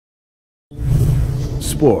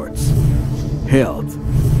sports, health,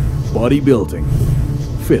 bodybuilding,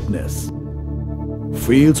 fitness.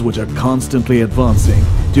 Fields which are constantly advancing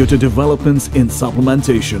due to developments in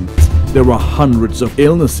supplementation. There are hundreds of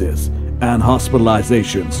illnesses and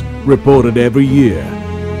hospitalizations reported every year.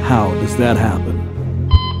 How does that happen?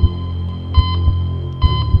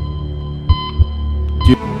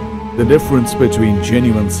 The difference between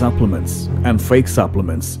genuine supplements and fake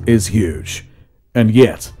supplements is huge. And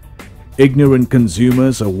yet, ignorant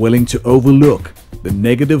consumers are willing to overlook the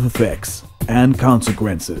negative effects and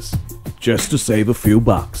consequences just to save a few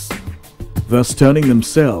bucks, thus turning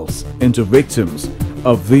themselves into victims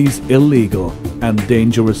of these illegal and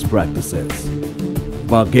dangerous practices,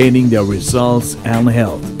 bargaining their results and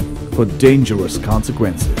health for dangerous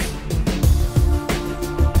consequences.